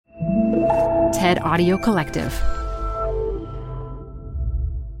TED Audio Collective.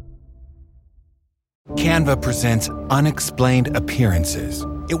 Canva presents Unexplained Appearances.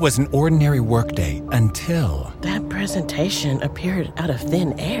 It was an ordinary workday until... That presentation appeared out of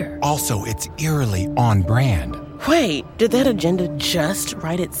thin air. Also, it's eerily on brand. Wait, did that agenda just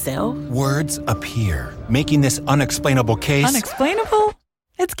write itself? Words appear, making this unexplainable case... Unexplainable?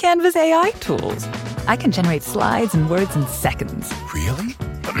 It's Canva's AI tools. I can generate slides and words in seconds. Really?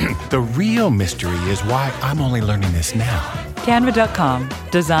 The real mystery is why I'm only learning this now. Canva.com,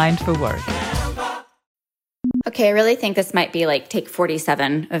 designed for work. Okay, I really think this might be like take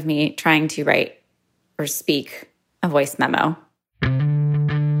 47 of me trying to write or speak a voice memo.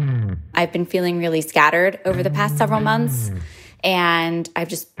 I've been feeling really scattered over the past several months, and I've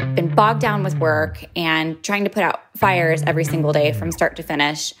just been bogged down with work and trying to put out fires every single day from start to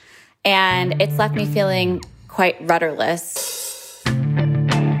finish. And it's left me feeling quite rudderless.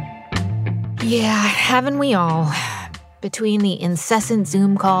 Yeah, haven't we all? Between the incessant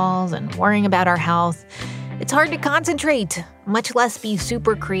Zoom calls and worrying about our health, it's hard to concentrate, much less be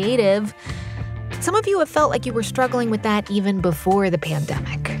super creative. Some of you have felt like you were struggling with that even before the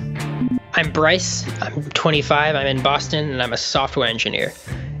pandemic. I'm Bryce. I'm 25. I'm in Boston, and I'm a software engineer.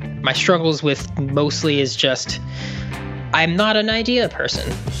 My struggles with mostly is just, I'm not an idea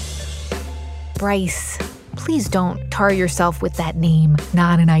person. Bryce, please don't tar yourself with that name,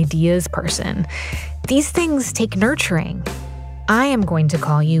 not an ideas person. These things take nurturing. I am going to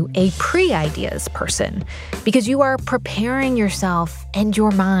call you a pre-ideas person because you are preparing yourself and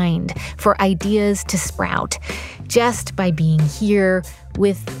your mind for ideas to sprout just by being here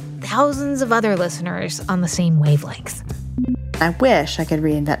with thousands of other listeners on the same wavelength. I wish I could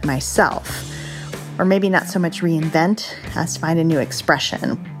reinvent myself, or maybe not so much reinvent as find a new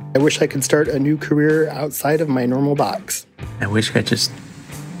expression. I wish I could start a new career outside of my normal box. I wish I could just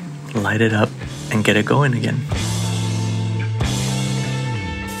light it up and get it going again.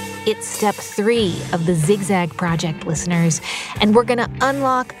 It's step 3 of the Zigzag Project, listeners, and we're going to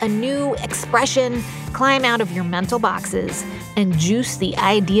unlock a new expression, climb out of your mental boxes, and juice the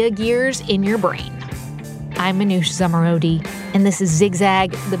idea gears in your brain. I'm Manoush Zomorodi, and this is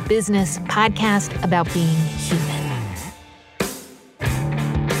Zigzag, the business podcast about being human.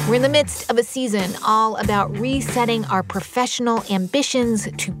 We're in the midst of a season all about resetting our professional ambitions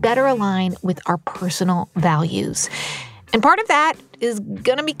to better align with our personal values. And part of that is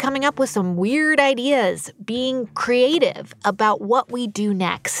going to be coming up with some weird ideas, being creative about what we do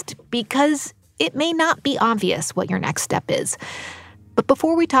next, because it may not be obvious what your next step is. But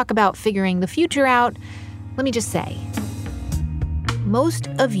before we talk about figuring the future out, let me just say, most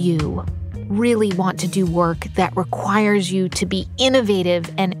of you really want to do work that requires you to be innovative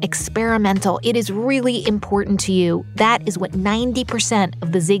and experimental. It is really important to you. That is what 90%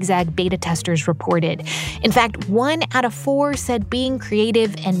 of the Zigzag beta testers reported. In fact, 1 out of 4 said being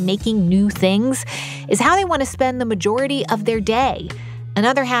creative and making new things is how they want to spend the majority of their day.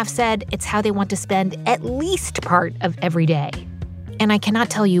 Another half said it's how they want to spend at least part of every day. And I cannot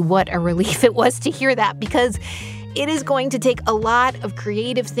tell you what a relief it was to hear that, because it is going to take a lot of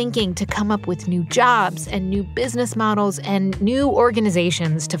creative thinking to come up with new jobs and new business models and new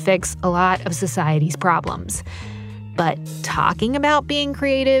organizations to fix a lot of society's problems. But talking about being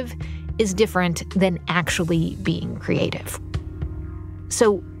creative is different than actually being creative.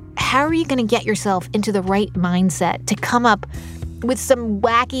 So how are you going to get yourself into the right mindset to come up with some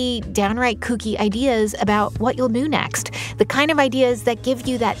wacky, downright kooky ideas about what you'll do next? The kind of ideas that give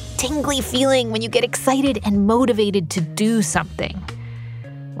you that tingly feeling when you get excited and motivated to do something.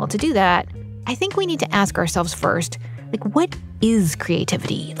 Well, to do that, I think we need to ask ourselves first, what is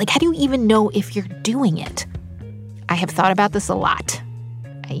creativity? How do you even know if you're doing it? I have thought about this a lot.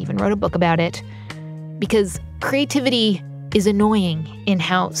 I even wrote a book about it, because creativity is annoying in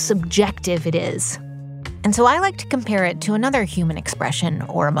how subjective it is. And so I like to compare it to another human expression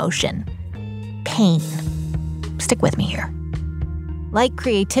or emotion: pain. Stick with me here. Like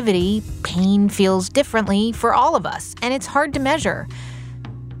creativity, pain feels differently for all of us, and it's hard to measure.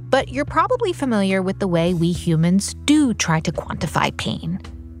 But you're probably familiar with the way we humans do try to quantify pain.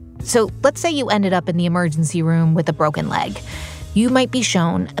 So let's say you ended up in the emergency room with a broken leg. You might be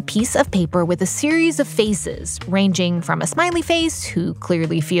shown a piece of paper with a series of faces, ranging from a smiley face who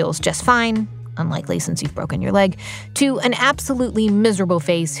clearly feels just fine, unlikely since you've broken your leg, to an absolutely miserable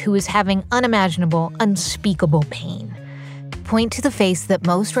face who is having unimaginable, unspeakable pain. Point to the face that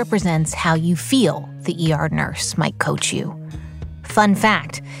most represents how you feel, the ER nurse might coach you. Fun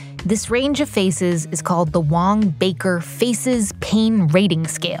fact, this range of faces is called the Wong-Baker Faces Pain Rating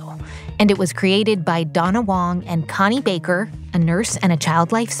Scale, And it was created by Donna Wong and Connie Baker, a nurse and a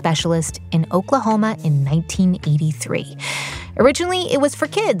child life specialist in Oklahoma in 1983. Originally, it was for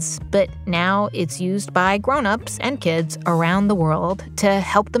kids, but now it's used by grown-ups and kids around the world to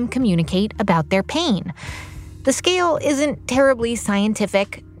help them communicate about their pain. The scale isn't terribly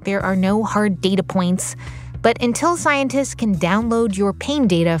scientific. There are no hard data points. But until scientists can download your pain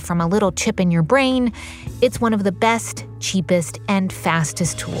data from a little chip in your brain, it's one of the best, cheapest, and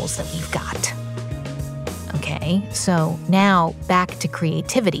fastest tools that we've got. Okay, so now back to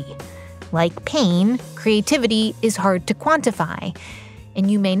creativity. Like pain, creativity is hard to quantify.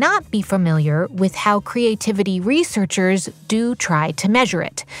 And you may not be familiar with how creativity researchers do try to measure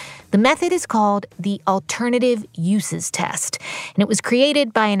it. The method is called the Alternative Uses Test, and it was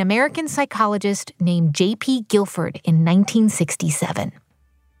created by an American psychologist named J.P. Guilford in 1967.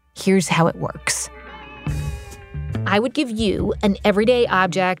 Here's how it works. I would give you an everyday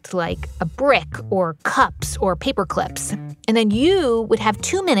object like a brick or cups or paper clips, and then you would have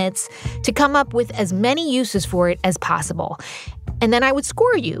 2 minutes to come up with as many uses for it as possible. And then I would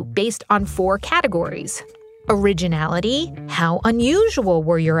score you based on 4 categories. Originality, how unusual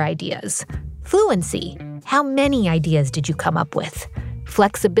were your ideas? Fluency, how many ideas did you come up with?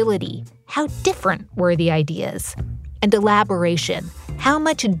 Flexibility, how different were the ideas? And elaboration, how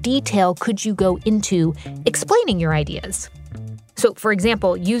much detail could you go into explaining your ideas? So, for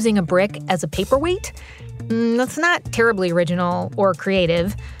example, using a brick as a paperweight, that's not terribly original or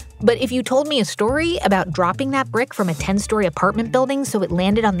creative. But if you told me a story about dropping that brick from a 10-story apartment building so it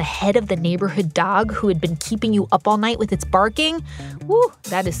landed on the head of the neighborhood dog who had been keeping you up all night with its barking, woo,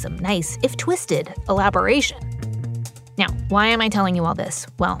 that is some nice, if twisted, elaboration. Now, why am I telling you all this?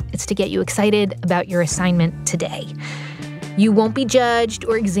 Well, it's to get you excited about your assignment today. You won't be judged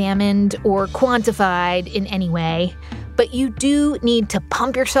or examined or quantified in any way, but you do need to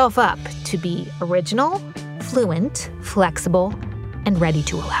pump yourself up to be original, fluent, flexible, and ready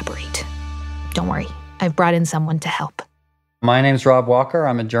to elaborate. Don't worry, I've brought in someone to help. My name's Rob Walker.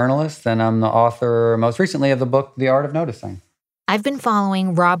 I'm a journalist, and I'm the author, most recently, of the book, The Art of Noticing. I've been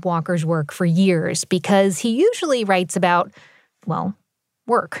following Rob Walker's work for years because he usually writes about, well,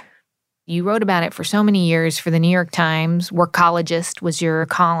 work. You wrote about it for so many years for the New York Times. Workologist was your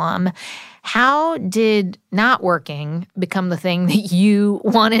column. How did not working become the thing that you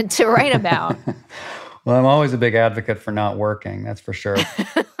wanted to write about? Well, I'm always a big advocate for not working, that's for sure.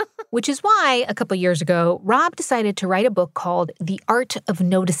 Which is why, a couple years ago, Rob decided to write a book called The Art of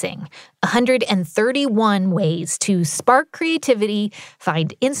Noticing, 131 ways to spark creativity,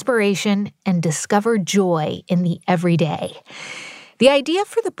 find inspiration, and discover joy in the everyday. The idea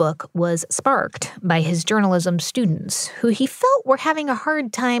for the book was sparked by his journalism students, who he felt were having a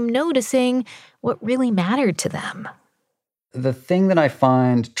hard time noticing what really mattered to them. The thing that I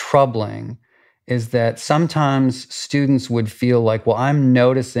find troubling is that sometimes students would feel like, well, I'm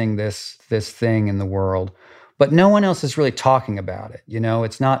noticing this thing in the world, but no one else is really talking about it. You know,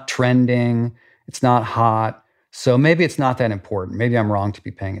 it's not trending, it's not hot, so maybe it's not that important. Maybe I'm wrong to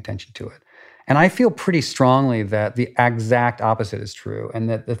be paying attention to it. And I feel pretty strongly that the exact opposite is true, and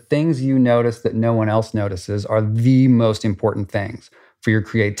that the things you notice that no one else notices are the most important things for your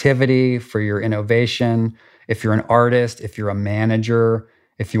creativity, for your innovation. If you're an artist, if you're a manager,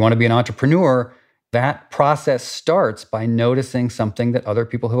 if you want to be an entrepreneur, that process starts by noticing something that other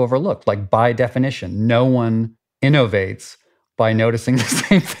people have overlooked. Like, by definition, no one innovates by noticing the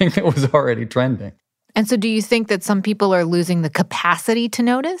same thing that was already trending. And so do you think that some people are losing the capacity to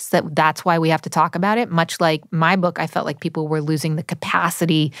notice, that that's why we have to talk about it? Much like my book, I felt like people were losing the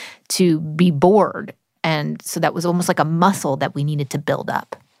capacity to be bored. And so that was almost like a muscle that we needed to build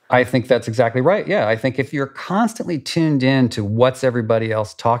up. I think that's exactly right. Yeah, I think if you're constantly tuned in to what's everybody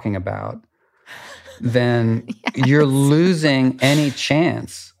else talking about, then yes, you're losing any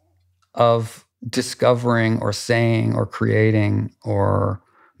chance of discovering or saying or creating or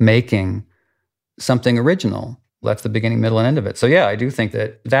making something original. That's the beginning, middle, and end of it. So yeah, I do think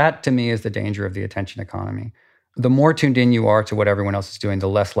that to me is the danger of the attention economy. The more tuned in you are to what everyone else is doing, the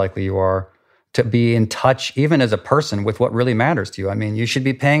less likely you are to be in touch, even as a person, with what really matters to you. I mean, you should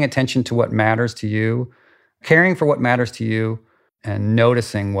be paying attention to what matters to you, caring for what matters to you, and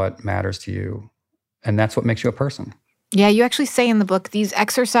noticing what matters to you. And that's what makes you a person. Yeah, you actually say in the book, these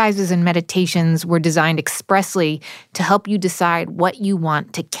exercises and meditations were designed expressly to help you decide what you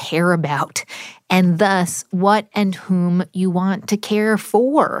want to care about, and thus what and whom you want to care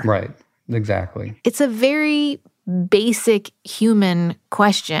for. Right, exactly. It's a very basic human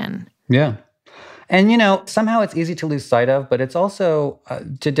question. Yeah. And, you know, somehow it's easy to lose sight of, but it's also,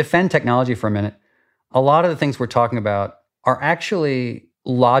 to defend technology for a minute, a lot of the things we're talking about are actually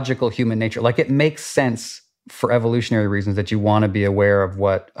logical human nature. Like, it makes sense for evolutionary reasons that you want to be aware of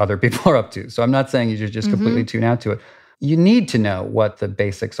what other people are up to. So I'm not saying you should just completely tune out to it. You need to know what the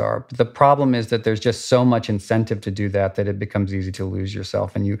basics are. But the problem is that there's just so much incentive to do that it becomes easy to lose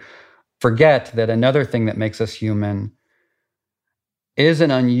yourself. And you forget that another thing that makes us human is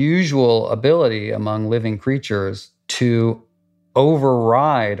an unusual ability among living creatures to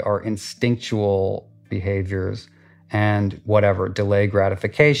override our instinctual behaviors and delay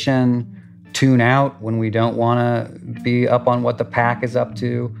gratification, tune out when we don't want to be up on what the pack is up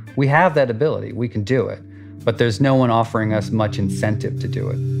to. We have that ability. We can do it. But there's no one offering us much incentive to do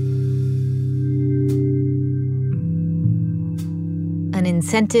it. An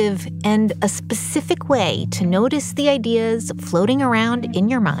incentive and a specific way to notice the ideas floating around in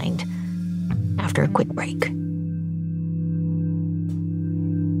your mind after a quick break.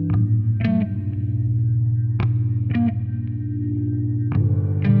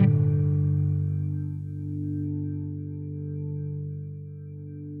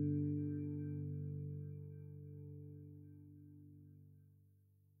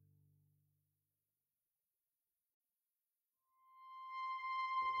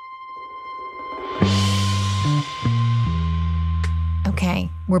 Okay,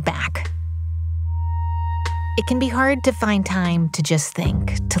 we're back. It can be hard to find time to just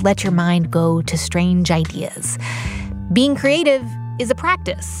think, to let your mind go to strange ideas. Being creative is a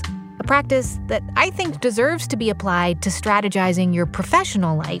practice that I think deserves to be applied to strategizing your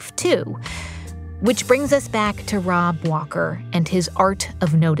professional life, too. Which brings us back to Rob Walker and his art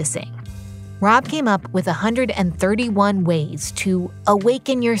of noticing. Rob came up with 131 ways to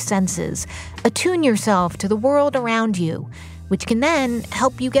awaken your senses, attune yourself to the world around you, which can then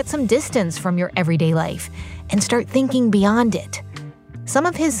help you get some distance from your everyday life and start thinking beyond it. Some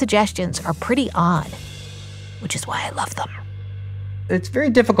of his suggestions are pretty odd, which is why I love them. It's very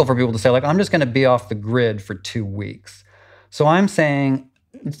difficult for people to say, like, I'm just going to be off the grid for 2 weeks. So I'm saying,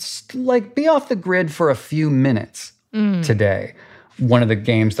 be off the grid for a few minutes today. One of the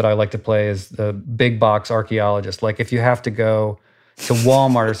games that I like to play is the big box archaeologist. Like, if you have to go to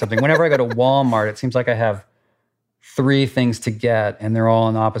Walmart or something, whenever I go to Walmart, it seems like I have 3 things to get, and they're all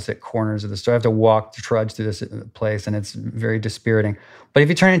in opposite corners of the store. I have to trudge through this place, and it's very dispiriting. But if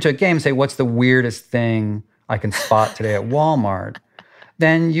you turn it into a game and say, what's the weirdest thing I can spot today at Walmart?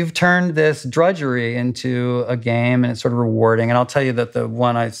 Then you've turned this drudgery into a game, and it's sort of rewarding. And I'll tell you that the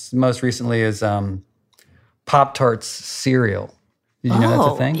one I most recently is Pop-Tarts cereal. Did you know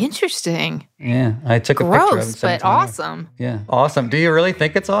that's a thing? Interesting. Yeah, I took a picture of it. Gross, but awesome. Yeah, awesome. Do you really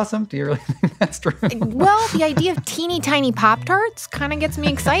think it's awesome? Do you really think that's true? Well, the idea of teeny tiny Pop-Tarts kind of gets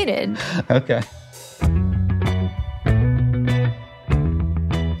me excited. Okay.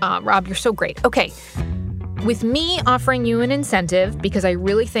 Rob, you're so great. Okay. With me offering you an incentive, because I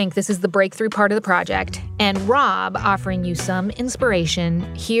really think this is the breakthrough part of the project, and Rob offering you some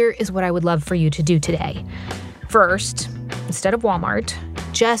inspiration, here is what I would love for you to do today. First, instead of Walmart,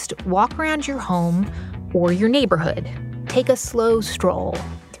 just walk around your home or your neighborhood. Take a slow stroll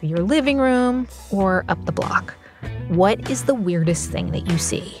through your living room or up the block. What is the weirdest thing that you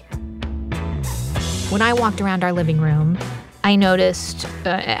see? When I walked around our living room, I noticed,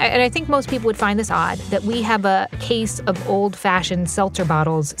 and I think most people would find this odd, that we have a case of old-fashioned seltzer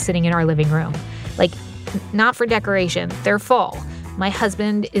bottles sitting in our living room. Like, not for decoration, they're full. My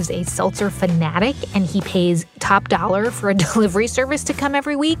husband is a seltzer fanatic, and he pays top dollar for a delivery service to come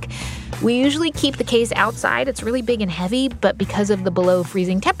every week. We usually keep the case outside. It's really big and heavy, but because of the below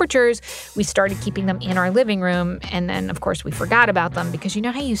freezing temperatures, we started keeping them in our living room. And then, of course, we forgot about them because you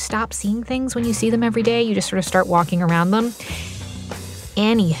know how you stop seeing things when you see them every day? You just sort of start walking around them.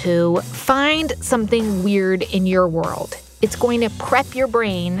 Anywho, find something weird in your world. It's going to prep your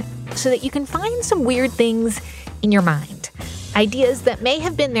brain so that you can find some weird things in your mind. Ideas that may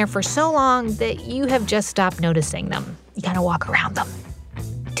have been there for so long that you have just stopped noticing them. You gotta walk around them.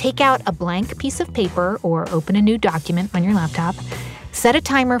 Take out a blank piece of paper or open a new document on your laptop. Set a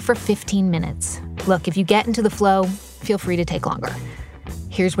timer for 15 minutes. Look, if you get into the flow, feel free to take longer.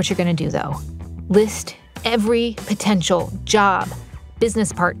 Here's what you're gonna do though. List every potential job,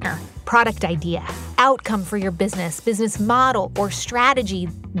 business partner, product idea, outcome for your business model, or strategy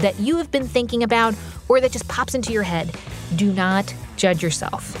that you have been thinking about or that just pops into your head. Do not judge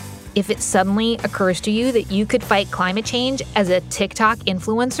yourself. If it suddenly occurs to you that you could fight climate change as a TikTok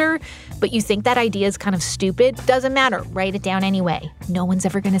influencer, but you think that idea is kind of stupid, doesn't matter. Write it down anyway. No one's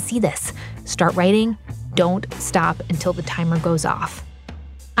ever going to see this. Start writing. Don't stop until the timer goes off.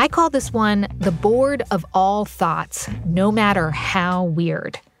 I call this one the board of all thoughts, no matter how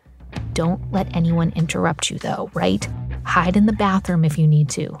weird. Don't let anyone interrupt you, though, right? Hide in the bathroom if you need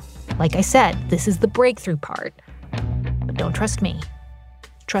to. Like I said, this is the breakthrough part. But don't trust me.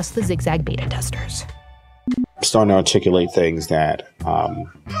 Trust the Zigzag beta testers. I'm starting to articulate things that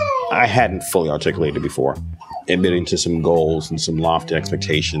I hadn't fully articulated before. Admitting to some goals and some lofty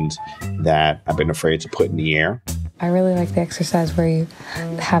expectations that I've been afraid to put in the air. I really like the exercise where you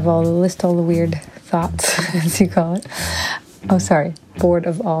have list all the weird thoughts, as you call it. Oh, sorry. Bored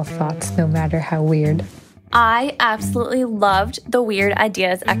of all thoughts, no matter how weird. I absolutely loved the Weird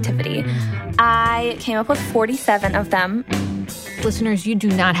Ideas activity. I came up with 47 of them. Listeners, you do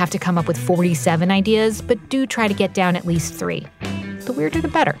not have to come up with 47 ideas, but do try to get down at least 3. The weirder, the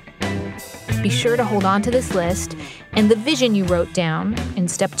better. Be sure to hold on to this list and the vision you wrote down in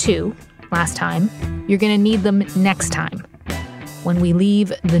step 2 last time. You're going to need them next time when we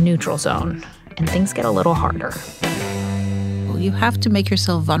leave the neutral zone and things get a little harder. You have to make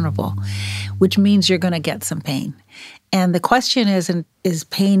yourself vulnerable, which means you're going to get some pain. And the question isn't, is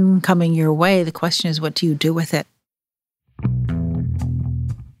pain coming your way? The question is, what do you do with it?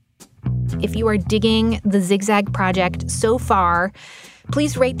 If you are digging the Zigzag project so far,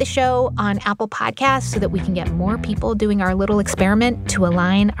 please rate the show on Apple Podcasts so that we can get more people doing our little experiment to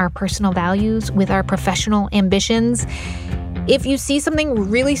align our personal values with our professional ambitions. If you see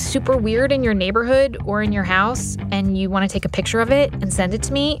something really super weird in your neighborhood or in your house and you want to take a picture of it and send it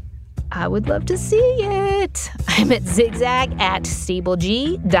to me, I would love to see it. I'm at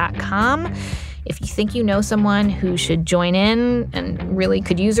zigzag@stableg.com. If you think you know someone who should join in and really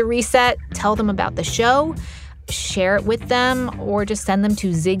could use a reset, tell them about the show, share it with them, or just send them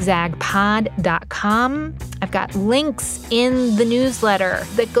to zigzagpod.com. I've got links in the newsletter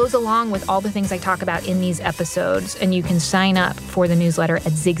that goes along with all the things I talk about in these episodes, and you can sign up for the newsletter at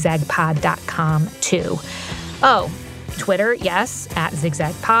zigzagpod.com too. Oh, Twitter, yes, at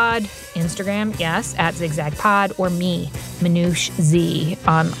zigzagpod. Instagram, yes, at zigzagpod, or me, Manoush Z,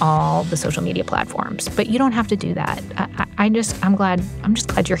 on all the social media platforms. But you don't have to do that. I'm just glad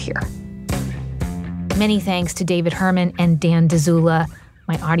you're here. Many thanks to David Herman and Dan Dzula,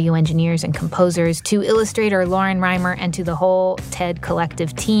 my audio engineers and composers, to illustrator Lauren Reimer, and to the whole TED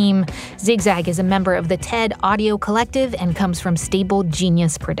Collective team. Zigzag is a member of the TED Audio Collective and comes from Stable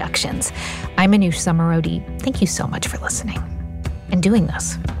Genius Productions. I'm Manoush Zomorodi. Thank you so much for listening and doing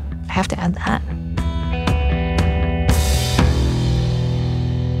this. I have to add that.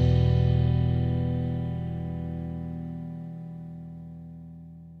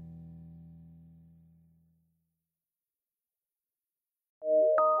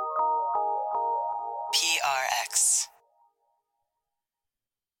 PRX.